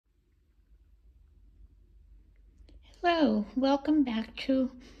Hello, welcome back to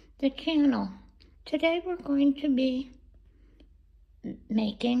the channel. Today we're going to be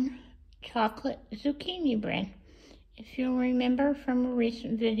making chocolate zucchini bread. If you'll remember from a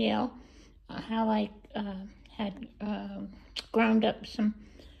recent video how I had ground up some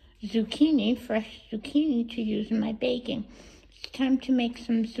zucchini, fresh zucchini to use in my baking. It's time to make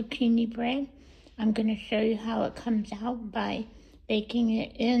some zucchini bread. I'm going to show you how it comes out by baking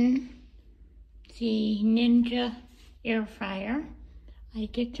it in the Ninja air fryer. I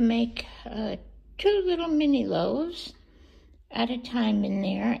get to make 2 little mini loaves at a time in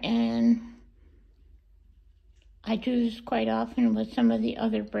there, and I do this quite often with some of the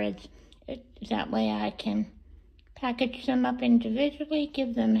other breads. That way I can package them up individually,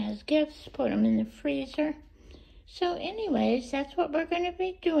 give them as gifts, put them in the freezer. So anyways, that's what we're going to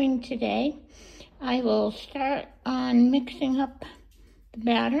be doing today. I will start on mixing up the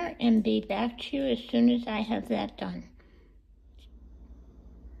batter and be back to you as soon as I have that done.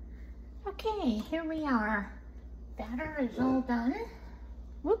 Okay, here we are. Batter is all done.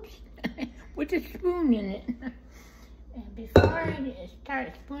 Whoops, with a spoon in it. And before I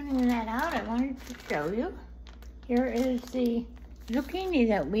start spooning that out, I wanted to show you. Here is the zucchini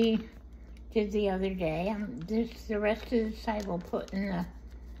that we did the other day. The rest of this I will put in the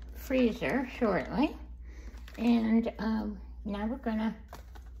freezer shortly. And now we're gonna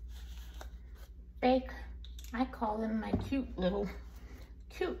bake. I call them my cute little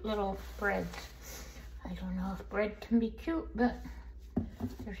breads. I don't know if bread can be cute, but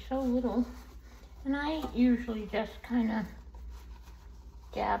they're so little. And I usually just kind of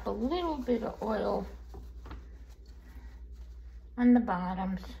dab a little bit of oil on the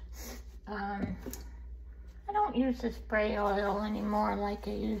bottoms. I don't use the spray oil anymore like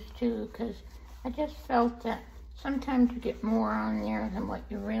I used to, because I just felt that sometimes you get more on there than what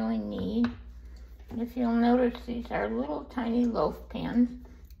you really need. And if you'll notice, these are little tiny loaf pans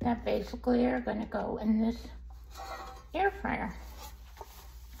that basically are going to go in this air fryer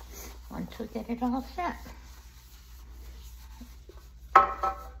once we get it all set.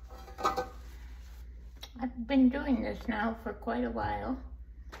 I've been doing this now for quite a while,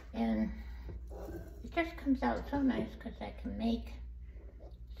 and it just comes out so nice because I can make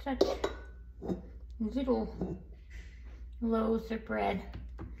such little loaves of bread.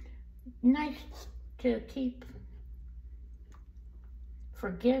 Nice to keep for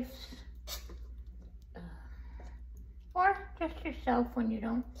gifts, or just yourself when you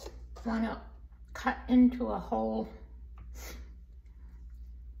don't want to cut into a whole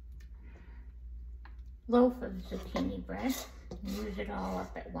loaf of zucchini bread and use it all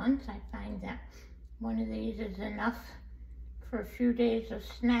up at once. I find that one of these is enough for a few days of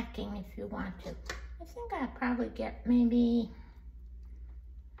snacking if you want to. I think I'll probably get maybe,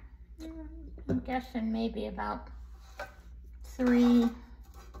 I'm guessing maybe about three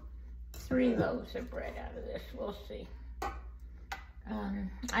loaves of bread out of this. We'll see.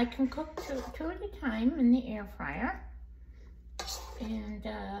 I can cook two at a time in the air fryer,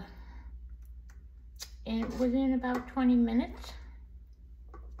 and within about 20 minutes.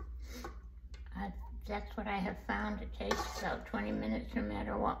 That's what I have found. It takes about 20 minutes no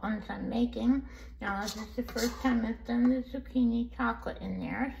matter what ones I'm making. Now, this is the first time I've done the zucchini chocolate in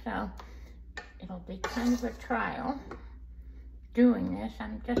there, so it'll be kind of a trial doing this.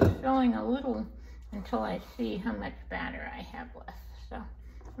 I'm just filling a little until I see how much batter I have left. So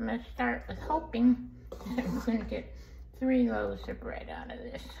I'm going to start with hoping that I'm going to get 3 loaves of bread out of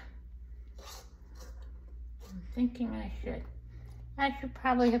this. I'm thinking I should. As you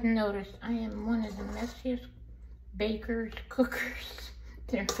probably have noticed, I am one of the messiest cookers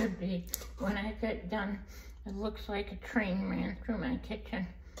there could be. When I get done, it looks like a train ran through my kitchen.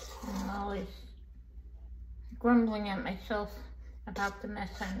 I'm always grumbling at myself about the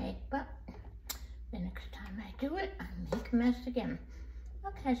mess I make, but the next time I do it, I make a mess again.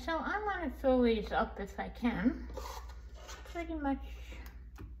 Okay, so I want to fill these up if I can, pretty much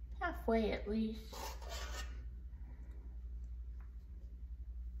halfway at least.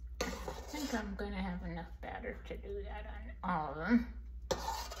 I think I'm going to have enough batter to do that on all of them.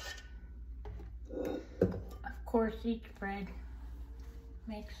 Of course, each bread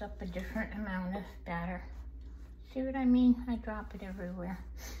makes up a different amount of batter. See what I mean? I drop it everywhere.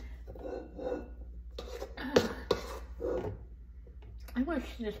 I wish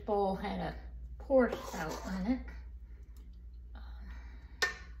this bowl had a pour spout on it.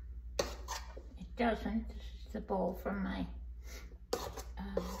 It doesn't. This is the bowl from my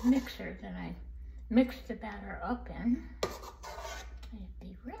mixer that I mixed the batter up in. It'd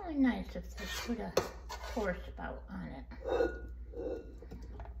be really nice if they put a pour spout on it.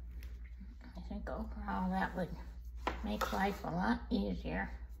 I think overall that would Make life a lot easier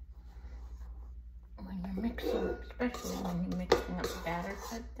when you're mixing, especially when you're mixing up batter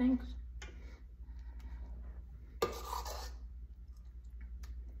type things.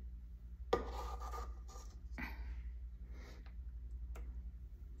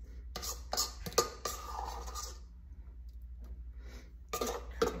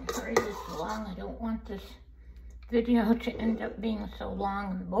 Hurry this along. I don't want this video to end up being so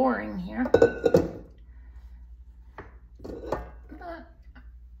long and boring here. But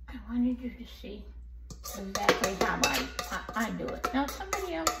I wanted you to see exactly how I do it. Now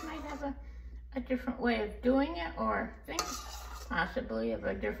somebody else might have a different way of doing it, or think possibly of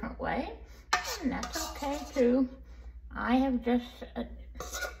a different way, and that's okay too. I have just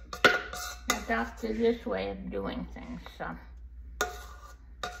adopted this way of doing things, so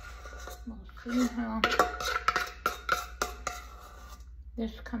we'll see how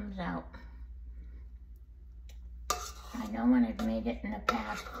this comes out. I know when I've made it in the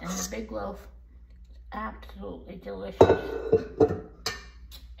past, and the big loaf is absolutely delicious. And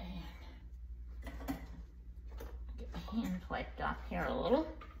get my hands wiped off here a little.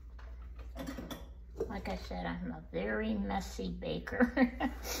 Like I said, I'm a very messy baker.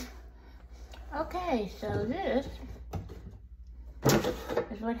 Okay, so this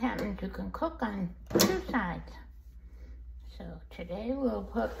is what happens. You can cook on two sides. So today we'll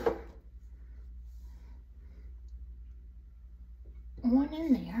put one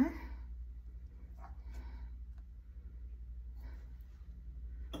in there.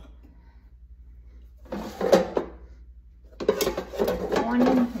 One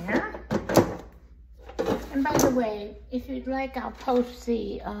in here. And by the way, if you'd like, I'll post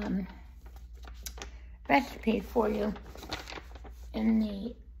the recipe for you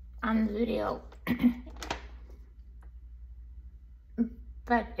on the video.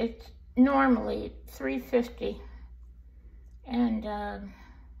 But it's normally 350 and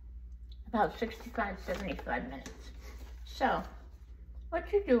about 65-75 minutes. So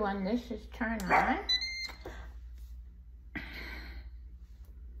what you do on this is turn on,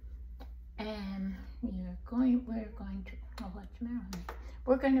 and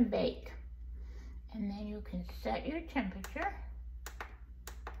we're going to bake, and then you can set your temperature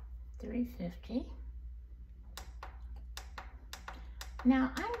 350.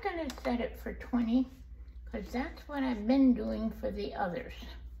 Now I'm going to set it for 20 because that's what I've been doing for the others.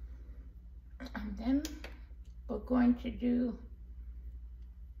 And then we're going to do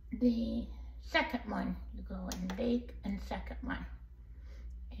the second one. You go and bake in second one.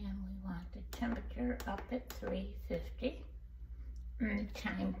 And we want the temperature up at 350 and the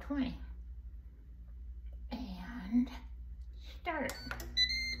time 20. And start.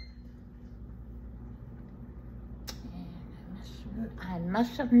 I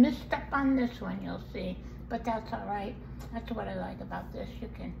must have messed up on this one, you'll see, but that's all right. That's what I like about this. You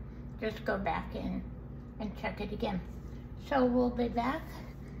can just go back in and check it again. So we'll be back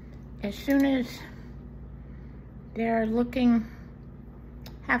as soon as they're looking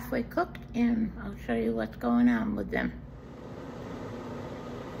halfway cooked, and I'll show you what's going on with them.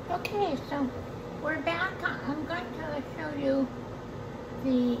 Okay, so we're back. I'm going to show you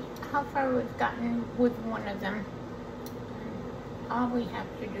how far we've gotten with one of them. All we have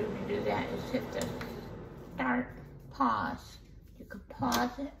to do that is hit the start, pause. You can pause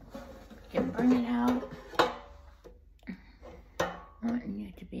it, you can bring it out. I want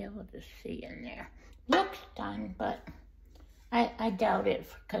you to be able to see in there. Looks done, but I doubt it,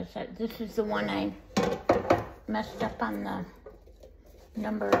 because this is the one I messed up on the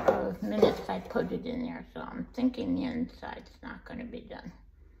number of minutes I put it in there, so I'm thinking the inside's not going to be done.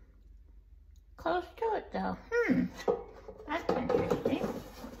 Close to it though. That's interesting.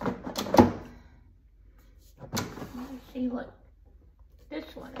 Let's see what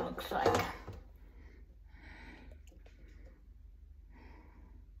this one looks like.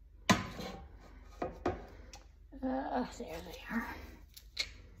 There they are.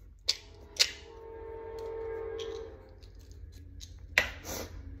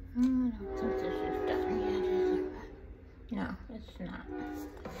 I don't think this is done yet, is it? No, it's not.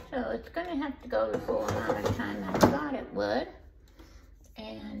 So it's going to have to go the full amount of time I thought it would.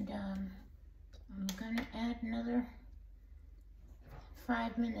 And I'm going to add another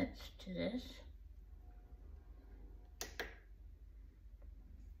 5 minutes to this.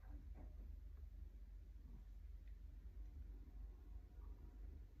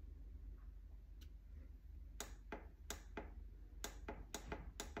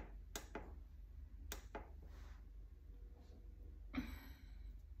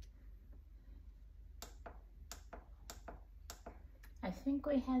 I think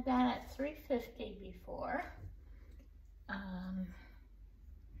we had that at 350 before,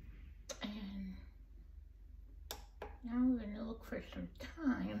 And now we're going to look for some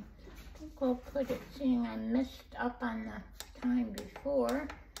time. I think we'll put it, seeing I messed up on the time before,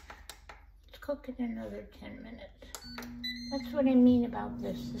 let's cook it another 10 minutes. That's what I mean about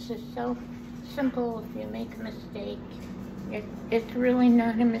this. This is so simple. If you make a mistake, it's really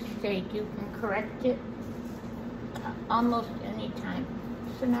not a mistake. You can correct it almost any time.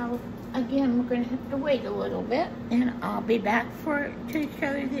 So now, again, we're going to have to wait a little bit, and I'll be back to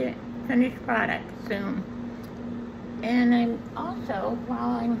show you the finished product soon. And I'm also,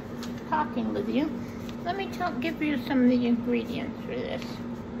 while I'm talking with you, let me give you some of the ingredients for this.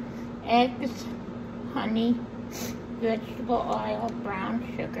 Eggs, honey, vegetable oil,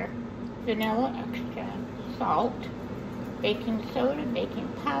 brown sugar, vanilla extract, salt, baking soda, baking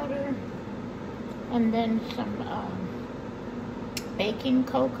powder, and then some baking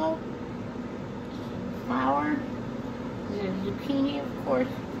cocoa, flour, the zucchini, of course,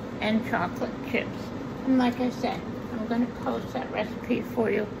 and chocolate chips. And like I said, I'm going to post that recipe for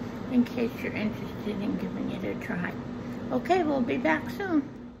you in case you're interested in giving it a try. Okay, we'll be back soon.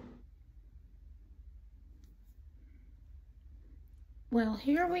 Well,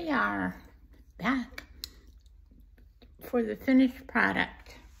 here we are, back for the finished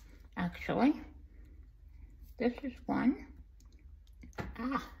product, actually. This is one.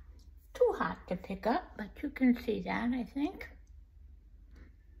 Too hot to pick up, but you can see that, I think.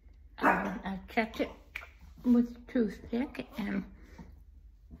 I checked it with a toothpick, and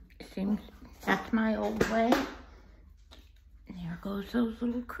it seems that's my old way. There goes those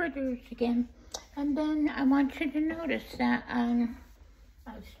little critters again. And then I want you to notice that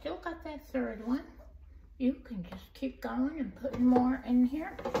I've still got that third one. You can just keep going and putting more in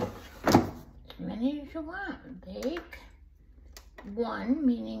here. As many as you want. Bake one,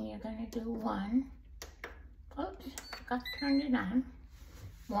 meaning you're going to do one. Oops, forgot to turn it on.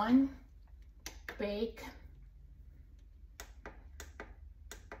 One, bake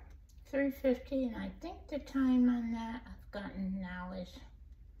 350, and I think the time on that I've gotten now is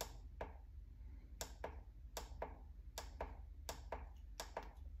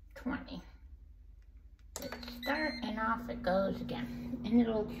 20. Let's start, and off it goes again. And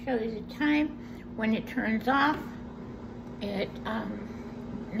it'll show you the time. When it turns off, it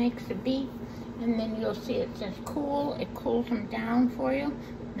makes a beep, and then you'll see it says cool. It cools them down for you.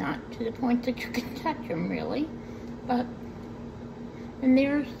 Not to the point that you can touch them, really. But, and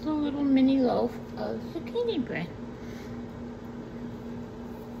there's the little mini loaf of zucchini bread.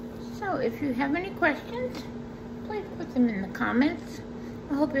 So if you have any questions, please put them in the comments.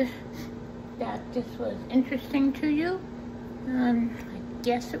 I hope that this was interesting to you. I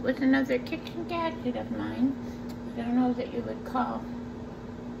guess it was another kitchen gadget of mine. I don't know that you would call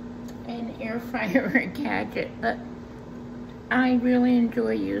an air fryer a gadget, but I really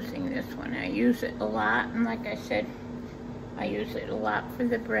enjoy using this one. I use it a lot, and like I said, I use it a lot for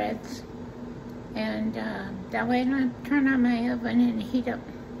the breads. And that way I don't have to turn on my oven and heat up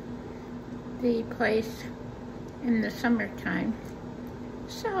the place in the summertime.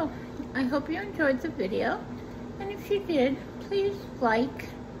 So, I hope you enjoyed the video, and if you did, please like,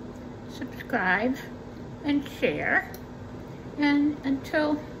 subscribe, and share. And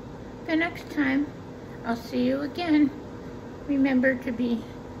until the next time, I'll see you again. Remember to be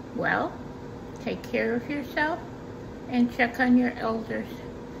well, take care of yourself, and check on your elders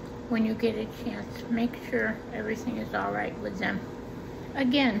when you get a chance. Make sure everything is all right with them.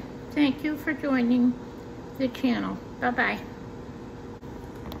 Again, thank you for joining the channel. Bye-bye.